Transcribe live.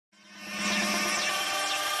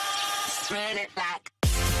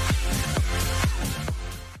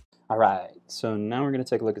Alright, so now we're going to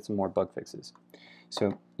take a look at some more bug fixes.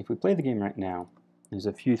 So if we play the game right now, there's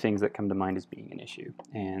a few things that come to mind as being an issue,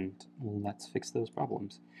 and let's fix those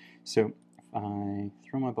problems. So if I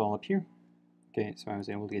throw my ball up here, okay, so I was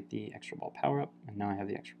able to get the extra ball power up, and now I have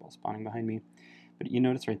the extra ball spawning behind me. But you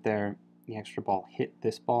notice right there, the extra ball hit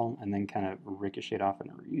this ball and then kind of ricocheted off in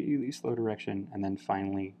a really slow direction and then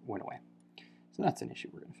finally went away. So that's an issue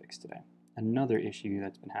we're going to fix today. Another issue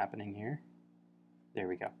that's been happening here, there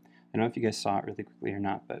we go. I don't know if you guys saw it really quickly or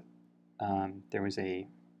not, but there was a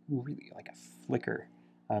really like a flicker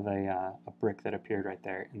of a brick that appeared right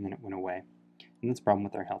there and then it went away. And that's a problem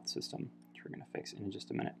with our health system, which we're going to fix in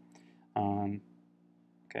just a minute.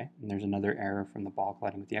 Okay, and there's another error from the ball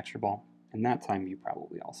colliding with the extra ball, and that time you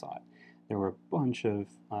probably all saw it. There were a bunch of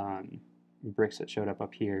bricks that showed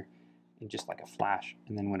up here in just like a flash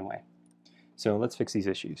and then went away. So let's fix these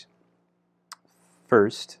issues.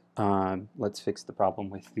 First, let's fix the problem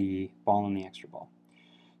with the ball and the extra ball.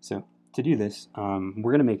 So to do this,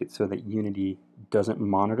 we're going to make it so that Unity doesn't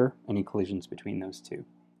monitor any collisions between those two.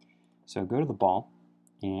 So go to the ball,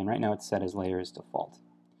 and right now it's set as layer as default.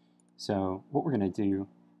 So what we're going to do,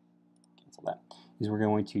 cancel that, is we're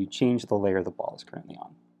going to change the layer the ball is currently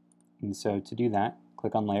on. And so to do that,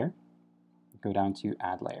 click on layer, go down to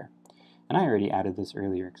add layer. And I already added this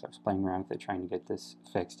earlier because I was playing around with it trying to get this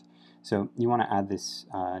fixed. So you want to add this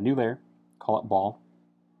new layer, call it ball,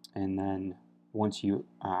 and then once you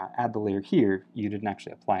add the layer here, you didn't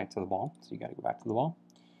actually apply it to the ball, so you got to go back to the ball,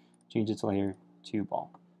 change its layer to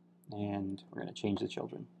ball, and we're going to change the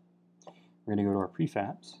children. We're going to go to our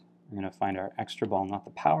prefabs, we're going to find our extra ball, not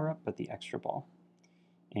the power up, but the extra ball,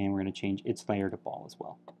 and we're going to change its layer to ball as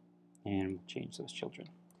well, and change those children.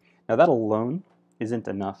 Now that alone isn't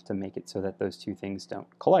enough to make it so that those two things don't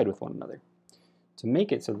collide with one another. To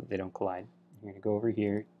make it so that they don't collide, you're going to go over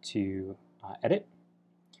here to Edit,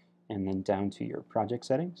 and then down to your project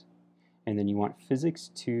settings, and then you want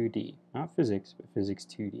Physics 2D, not Physics, but Physics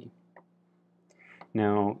 2D.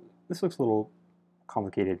 Now, this looks a little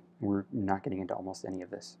complicated. We're not getting into almost any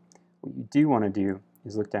of this. What you do want to do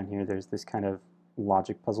is look down here, there's this kind of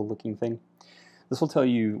logic puzzle looking thing. This will tell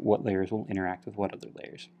you what layers will interact with what other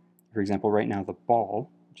layers. For example, right now the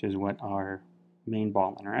ball, which is what our main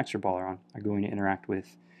ball and our extra ball are on, are going to interact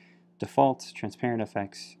with default, transparent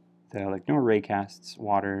effects, they'll ignore raycasts,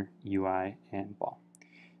 water, UI, and ball.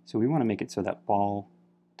 So we want to make it so that ball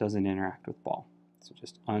doesn't interact with ball. So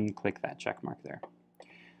just unclick that check mark there.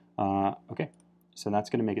 Okay, so that's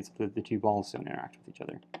going to make it so that the two balls don't interact with each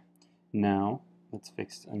other. Now, let's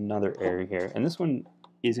fix another error here. And this one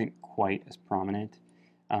isn't quite as prominent.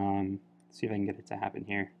 Let's see if I can get it to happen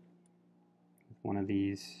here. With one of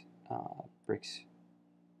these bricks.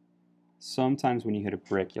 Sometimes when you hit a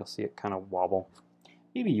brick, you'll see it kind of wobble.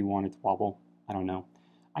 Maybe you want it to wobble, I don't know.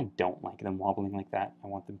 I don't like them wobbling like that. I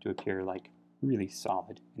want them to appear like really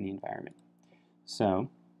solid in the environment. So,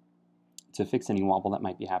 to fix any wobble that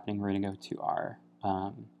might be happening, we're going to go to our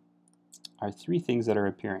three things that are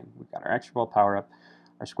appearing. We've got our extra ball power up,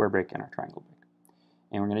 our square brick, and our triangle brick.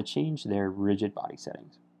 And we're going to change their rigid body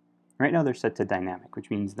settings. Right now they're set to dynamic, which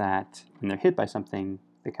means that when they're hit by something,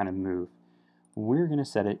 they kind of move. We're going to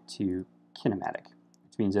set it to kinematic,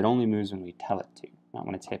 which means it only moves when we tell it to, not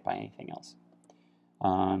when it's hit by anything else.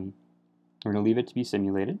 We're going to leave it to be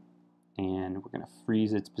simulated, and we're going to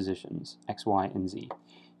freeze its positions, X, Y, and Z.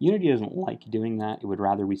 Unity doesn't like doing that. It would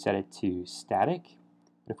rather we set it to static.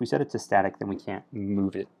 But if we set it to static, then we can't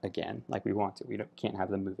move it again like we want to. We can't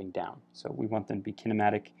have them moving down. So we want them to be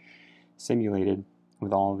kinematic, simulated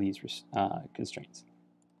with all of these constraints.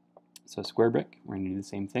 So square brick, we're going to do the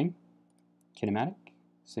same thing. Kinematic,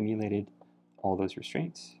 simulated, all those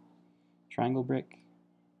restraints. Triangle brick,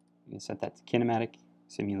 we can set that to kinematic,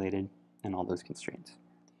 simulated, and all those constraints.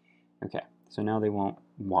 Okay, so now they won't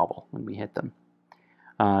wobble when we hit them.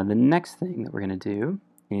 The next thing that we're going to do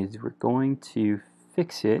is we're going to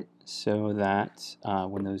fix it so that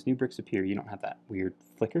when those new bricks appear, you don't have that weird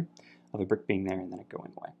flicker of a brick being there and then it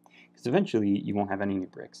going away. Because eventually you won't have any new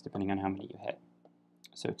bricks depending on how many you hit.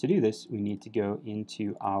 So to do this, we need to go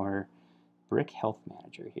into our Brick Health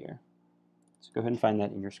Manager here. So go ahead and find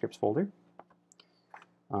that in your scripts folder.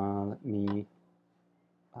 Let me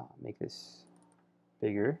make this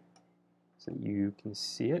bigger so that you can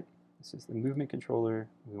see it. This is the movement controller.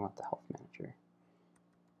 We want the health manager.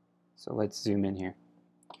 So let's zoom in here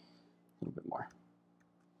a little bit more.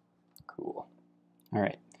 Cool. All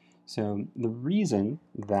right. So the reason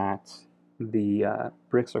that the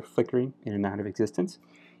bricks are flickering in and out of existence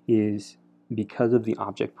is because of the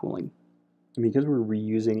object pooling. because we're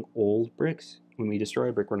reusing old bricks, when we destroy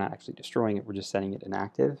a brick, we're not actually destroying it, we're just setting it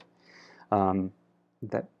inactive.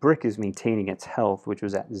 That brick is maintaining its health, which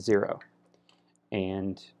was at 0.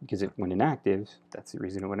 And because it went inactive, that's the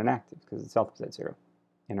reason it went inactive, because its health was at 0.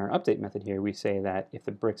 In our update method here, we say that if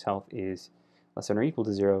the brick's health is less than or equal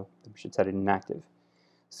to 0, then we should set it inactive.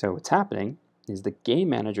 So what's happening is the game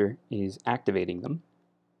manager is activating them,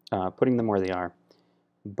 putting them where they are,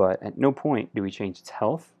 but at no point do we change its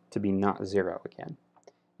health to be not 0 again.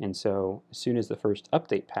 And so as soon as the first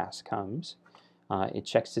update pass comes, it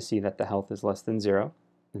checks to see that the health is less than 0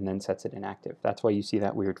 and then sets it inactive. That's why you see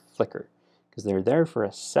that weird flicker, because they're there for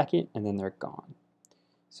a second and then they're gone.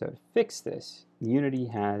 So to fix this, Unity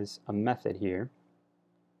has a method here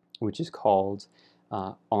which is called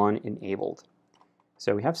onEnabled.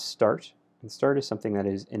 So we have start, and start is something that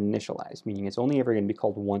is initialized, meaning it's only ever going to be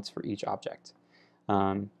called once for each object.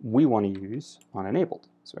 We want to use onEnabled.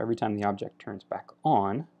 So every time the object turns back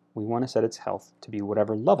on, we want to set its health to be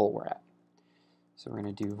whatever level we're at. So we're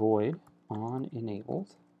going to do void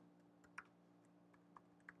onEnabled,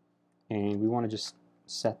 and we want to just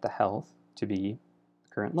set the health to be the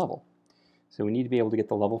current level. So we need to be able to get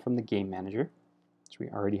the level from the game manager, which we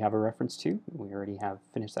already have a reference to. We already have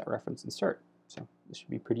finished that reference in start. So this should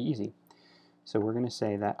be pretty easy. So we're going to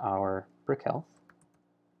say that our brick health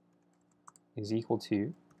is equal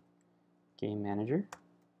to game manager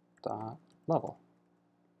dot level.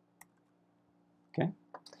 Okay.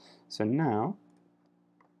 So now,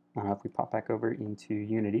 if we pop back over into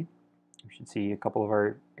Unity, we should see a couple of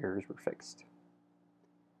our errors were fixed.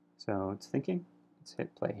 So it's thinking. Let's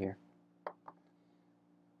hit play here.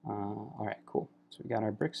 All right, cool. So we got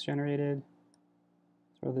our bricks generated.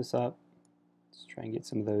 Throw this up. Let's try and get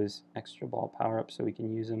some of those extra ball power-ups so we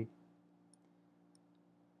can use them.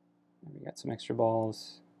 And we got some extra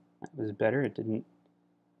balls. That was better. It didn't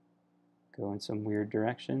go in some weird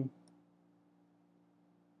direction.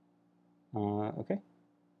 Okay.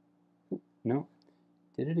 Ooh, no,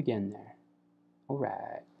 did it again there. All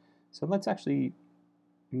right. So let's actually,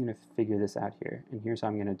 I'm going to figure this out here. And here's how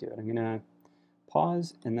I'm going to do it. I'm going to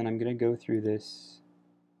pause, and then I'm going to go through this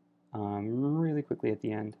really quickly at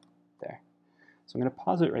the end there. So I'm going to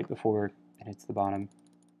pause it right before it hits the bottom.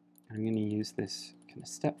 And I'm going to use this kind of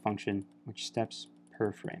step function, which steps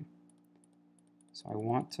per frame. So I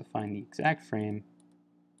want to find the exact frame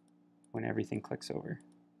when everything clicks over.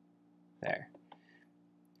 There.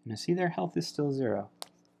 And you see their health is still 0.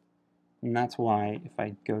 And that's why if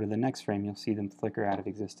I go to the next frame, you'll see them flicker out of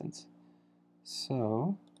existence.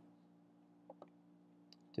 So,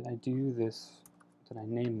 did I do this? Did I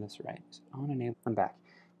name this right? OnEnable. I'm back.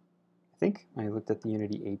 I think I looked at the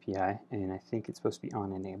Unity API, and I think it's supposed to be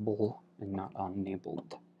onEnable and not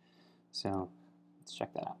onEnabled. So let's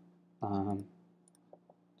check that out.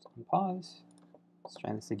 So pause. Let's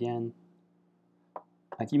try this again.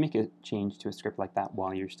 If you make a change to a script like that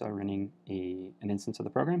while you're still running an instance of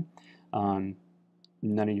the program, none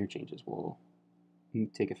of your changes will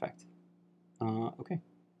take effect. Okay.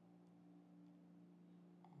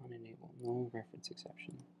 OnEnable, no reference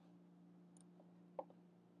exception.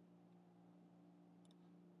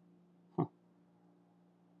 Huh.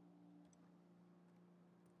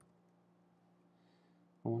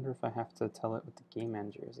 I wonder if I have to tell it what the game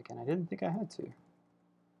manager is again. I didn't think I had to.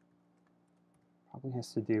 Probably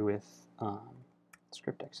has to do with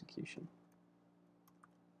script execution.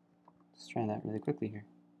 Let's try that really quickly here.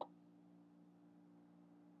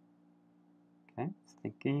 Okay, it's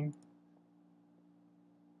thinking.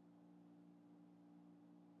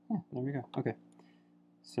 Yeah, there we go. Okay,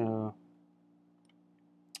 so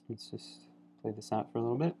let's just play this out for a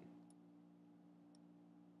little bit.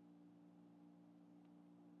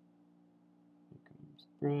 Here comes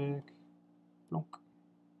the brick. Blonk.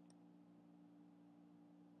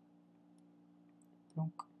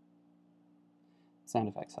 Blonk. Sound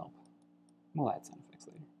effects help. We'll add sound effects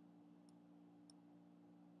later.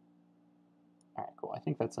 All right, cool. I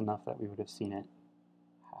think that's enough that we would have seen it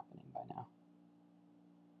happening by now.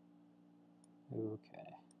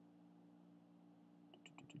 Okay.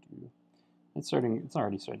 It's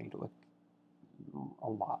already starting to look a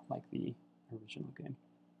lot like the original game.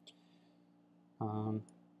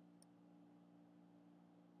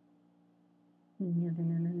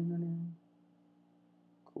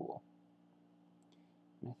 Cool.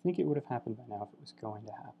 And I think it would have happened by now if it was going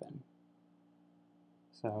to happen.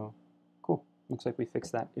 So, cool. Looks like we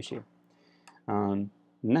fixed that issue.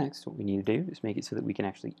 Next, what we need to do is make it so that we can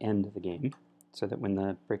actually end the game, so that when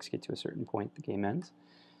the bricks get to a certain point, the game ends.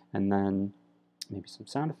 And then maybe some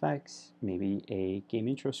sound effects, maybe a game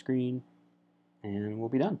intro screen, and we'll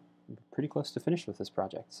be done. We're pretty close to finish with this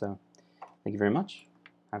project. So Thank you very much.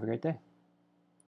 Have a great day.